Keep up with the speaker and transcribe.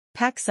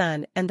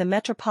Pacsun and the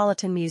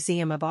Metropolitan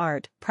Museum of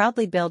Art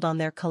proudly build on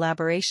their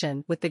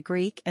collaboration with the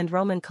Greek and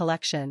Roman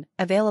collection,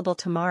 available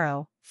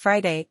tomorrow,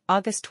 Friday,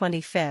 August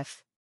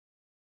 25.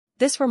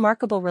 This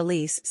remarkable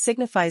release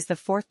signifies the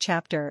fourth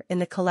chapter in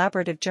the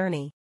collaborative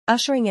journey,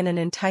 ushering in an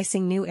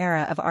enticing new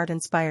era of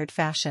art-inspired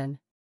fashion.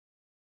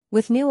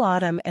 With new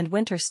autumn and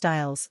winter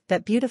styles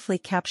that beautifully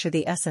capture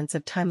the essence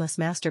of timeless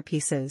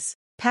masterpieces,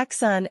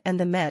 Pacsun and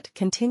the Met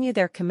continue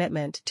their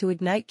commitment to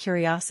ignite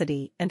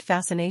curiosity and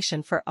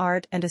fascination for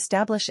art and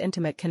establish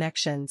intimate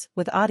connections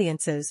with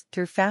audiences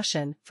through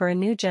fashion for a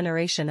new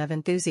generation of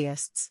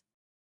enthusiasts.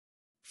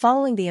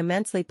 Following the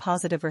immensely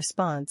positive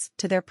response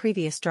to their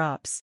previous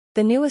drops,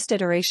 the newest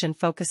iteration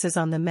focuses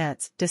on the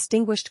Met's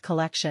distinguished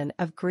collection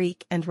of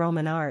Greek and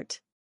Roman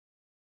art.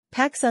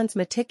 Pacsun's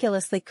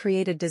meticulously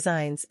created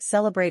designs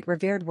celebrate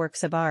revered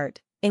works of art,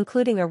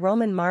 including a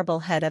Roman marble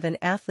head of an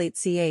athlete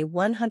ca.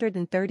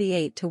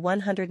 138 to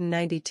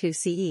 192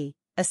 CE,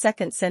 a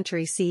 2nd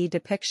century CE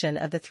depiction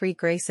of the Three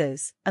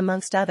Graces,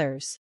 amongst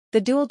others.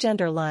 The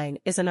dual-gender line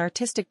is an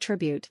artistic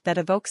tribute that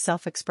evokes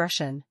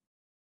self-expression.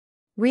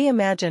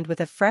 Reimagined with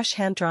a fresh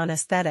hand-drawn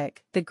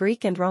aesthetic, the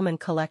Greek and Roman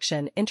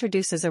collection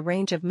introduces a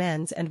range of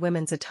men's and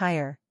women's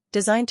attire,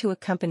 designed to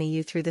accompany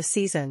you through the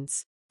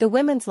seasons. The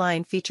women's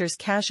line features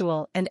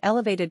casual and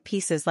elevated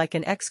pieces like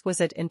an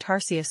exquisite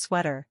intarsia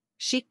sweater,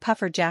 chic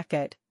puffer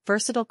jacket,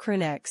 versatile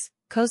crewnecks,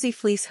 cozy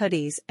fleece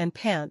hoodies and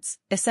pants,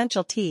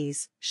 essential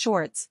tees,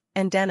 shorts,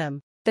 and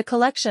denim. The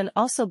collection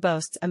also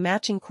boasts a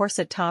matching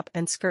corset top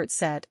and skirt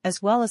set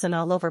as well as an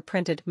all-over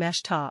printed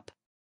mesh top.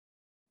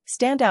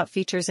 Standout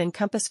features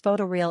encompass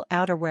photoreal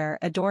outerwear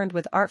adorned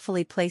with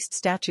artfully placed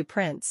statue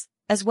prints,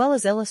 as well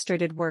as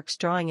illustrated works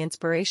drawing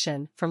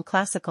inspiration from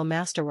classical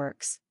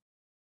masterworks.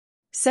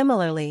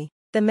 Similarly,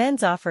 the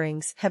men's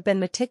offerings have been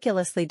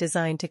meticulously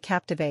designed to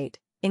captivate,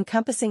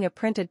 encompassing a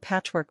printed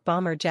patchwork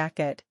bomber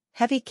jacket,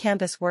 heavy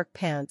canvas work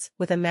pants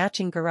with a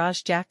matching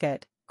garage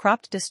jacket,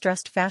 cropped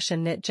distressed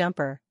fashion knit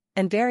jumper,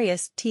 and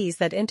various tees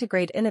that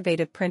integrate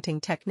innovative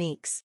printing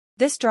techniques.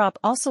 This drop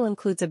also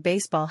includes a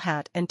baseball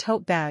hat and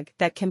tote bag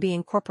that can be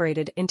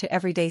incorporated into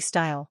everyday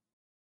style.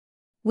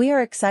 We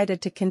are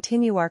excited to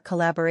continue our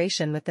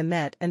collaboration with the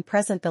Met and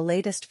present the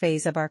latest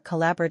phase of our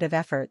collaborative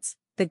efforts,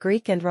 the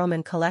Greek and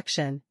Roman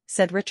collection,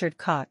 said Richard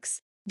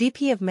Cox,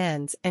 VP of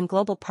Men's and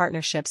Global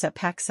Partnerships at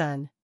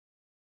Pacsun.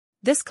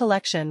 This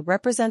collection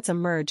represents a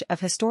merge of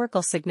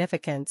historical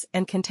significance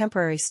and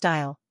contemporary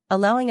style,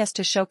 allowing us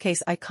to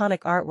showcase iconic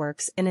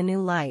artworks in a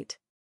new light.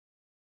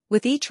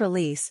 With each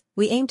release,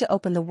 we aim to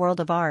open the world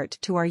of art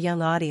to our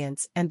young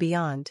audience and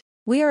beyond.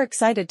 We are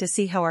excited to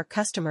see how our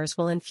customers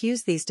will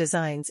infuse these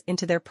designs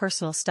into their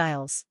personal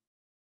styles.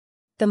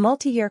 The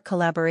multi-year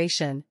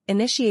collaboration,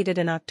 initiated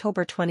in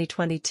October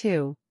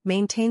 2022,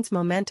 maintains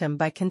momentum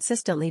by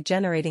consistently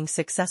generating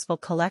successful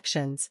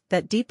collections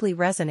that deeply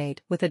resonate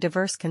with a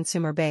diverse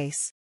consumer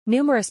base.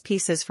 Numerous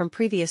pieces from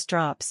previous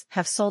drops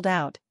have sold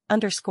out,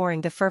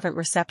 underscoring the fervent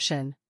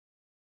reception.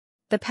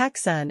 The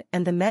Pacsun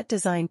and the Met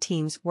design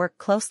teams work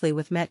closely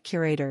with Met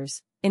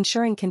curators,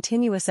 ensuring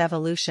continuous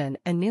evolution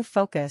and new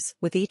focus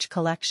with each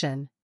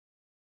collection.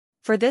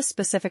 For this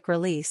specific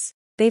release,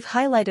 they've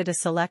highlighted a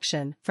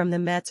selection from the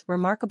Met's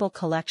remarkable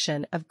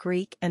collection of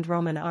Greek and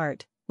Roman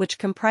art, which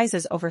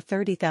comprises over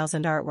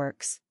 30,000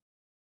 artworks.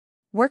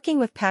 Working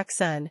with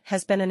Pacsun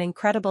has been an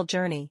incredible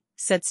journey,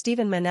 said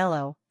Stephen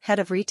Manello, head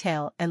of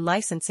retail and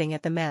licensing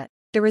at the Met.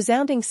 The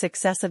resounding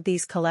success of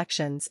these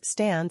collections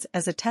stands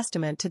as a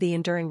testament to the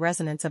enduring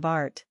resonance of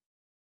art.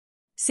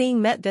 Seeing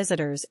Met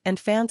visitors and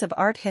fans of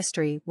art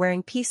history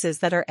wearing pieces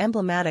that are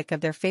emblematic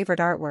of their favorite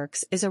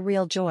artworks is a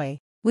real joy.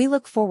 We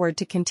look forward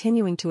to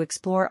continuing to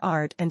explore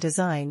art and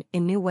design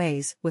in new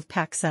ways with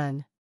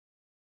Pacsun.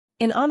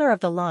 In honor of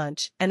the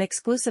launch, an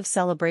exclusive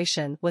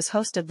celebration was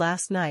hosted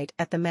last night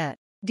at the Met.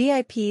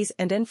 VIPs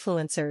and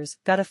influencers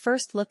got a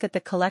first look at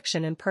the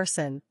collection in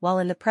person while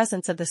in the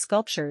presence of the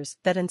sculptures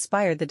that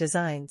inspired the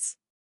designs.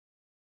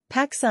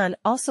 Pacsun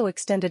also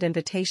extended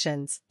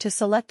invitations to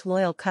select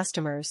loyal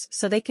customers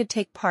so they could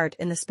take part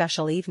in the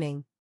special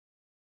evening.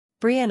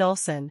 Brianne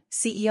Olson,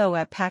 CEO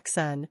at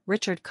Pacsun,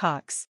 Richard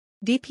Cox,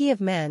 VP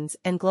of Men's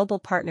and Global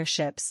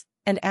Partnerships,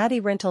 and Addie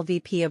Rintel,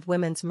 VP of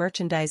Women's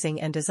Merchandising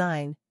and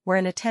Design, were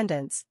in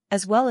attendance,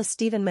 as well as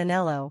Stephen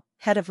Manello,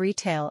 Head of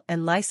Retail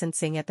and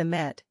Licensing at the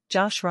Met,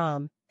 Josh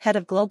Rahm, Head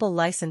of Global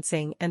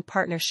Licensing and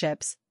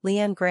Partnerships,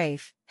 Leanne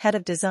Grafe, Head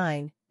of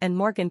Design, and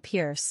Morgan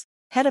Pierce,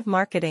 Head of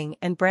Marketing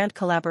and Brand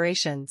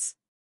Collaborations.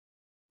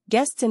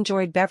 Guests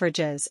enjoyed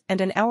beverages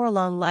and an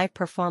hour-long live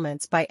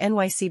performance by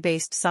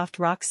NYC-based soft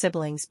rock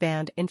siblings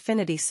band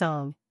Infinity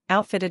Song,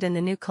 outfitted in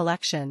the new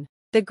collection.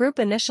 The group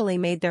initially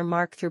made their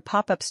mark through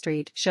pop-up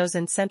street shows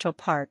in Central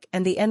Park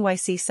and the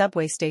NYC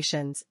subway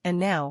stations, and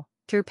now,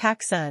 through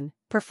Pacsun,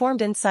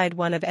 performed inside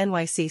one of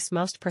NYC's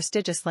most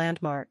prestigious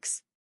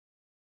landmarks.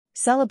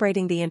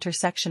 Celebrating the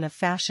intersection of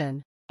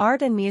fashion,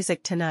 art and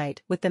music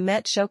tonight with the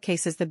Met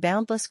showcases the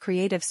boundless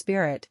creative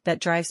spirit that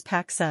drives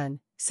Pacsun,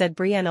 said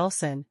Brianne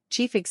Olson,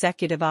 Chief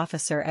Executive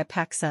Officer at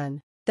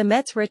Pacsun. The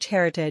Met's rich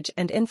heritage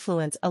and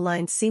influence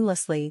align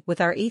seamlessly with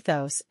our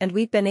ethos, and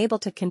we've been able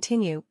to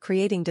continue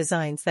creating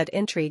designs that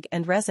intrigue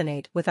and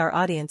resonate with our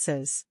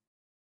audiences.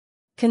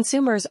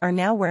 Consumers are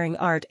now wearing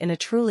art in a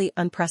truly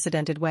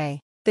unprecedented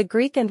way. The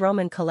Greek and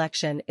Roman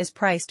collection is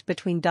priced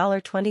between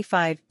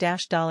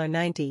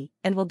 $25–$90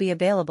 and will be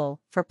available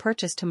for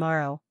purchase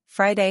tomorrow,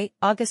 Friday,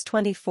 August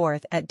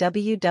 24th at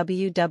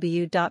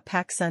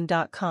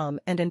www.pacsun.com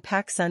and in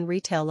Pacsun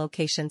retail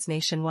locations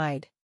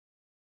nationwide.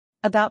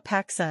 About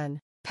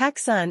Pacsun.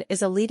 Pacsun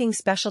is a leading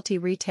specialty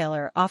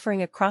retailer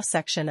offering a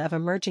cross-section of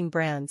emerging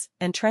brands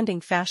and trending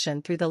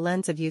fashion through the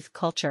lens of youth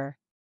culture.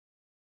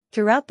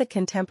 Throughout the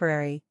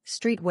contemporary,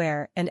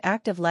 streetwear, and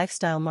active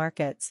lifestyle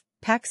markets,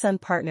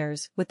 Pacsun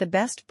partners with the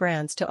best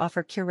brands to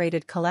offer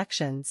curated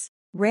collections,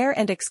 rare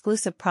and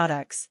exclusive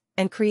products,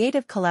 and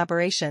creative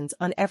collaborations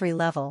on every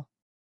level.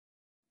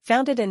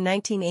 Founded in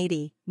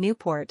 1980,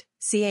 Newport,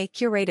 CA,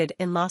 curated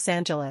in Los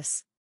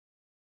Angeles.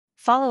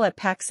 Follow at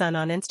Pacsun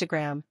on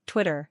Instagram,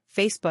 Twitter,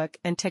 Facebook,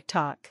 and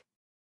TikTok.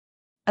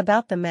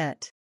 About the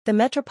Met. The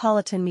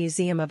Metropolitan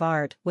Museum of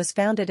Art was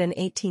founded in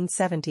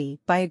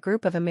 1870 by a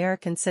group of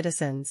American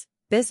citizens,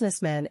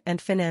 businessmen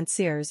and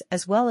financiers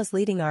as well as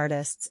leading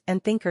artists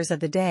and thinkers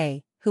of the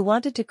day, who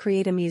wanted to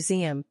create a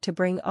museum to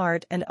bring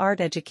art and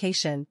art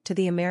education to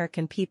the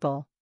American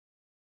people.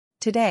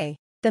 Today,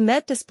 the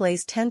Met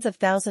displays tens of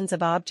thousands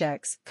of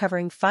objects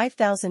covering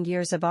 5,000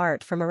 years of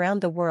art from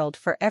around the world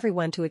for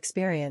everyone to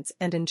experience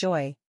and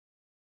enjoy.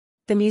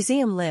 The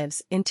museum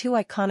lives in two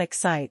iconic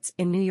sites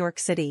in New York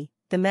City,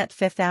 the Met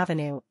Fifth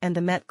Avenue and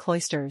the Met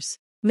Cloisters.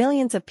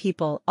 Millions of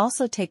people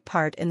also take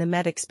part in the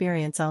Met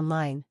experience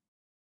online.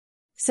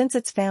 Since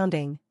its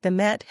founding, the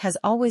Met has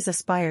always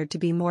aspired to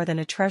be more than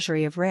a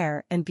treasury of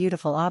rare and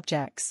beautiful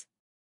objects.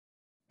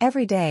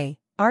 Every day,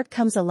 art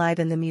comes alive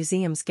in the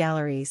museum's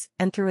galleries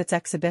and through its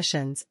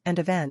exhibitions and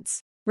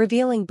events,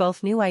 revealing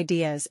both new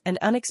ideas and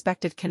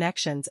unexpected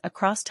connections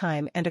across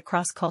time and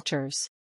across cultures.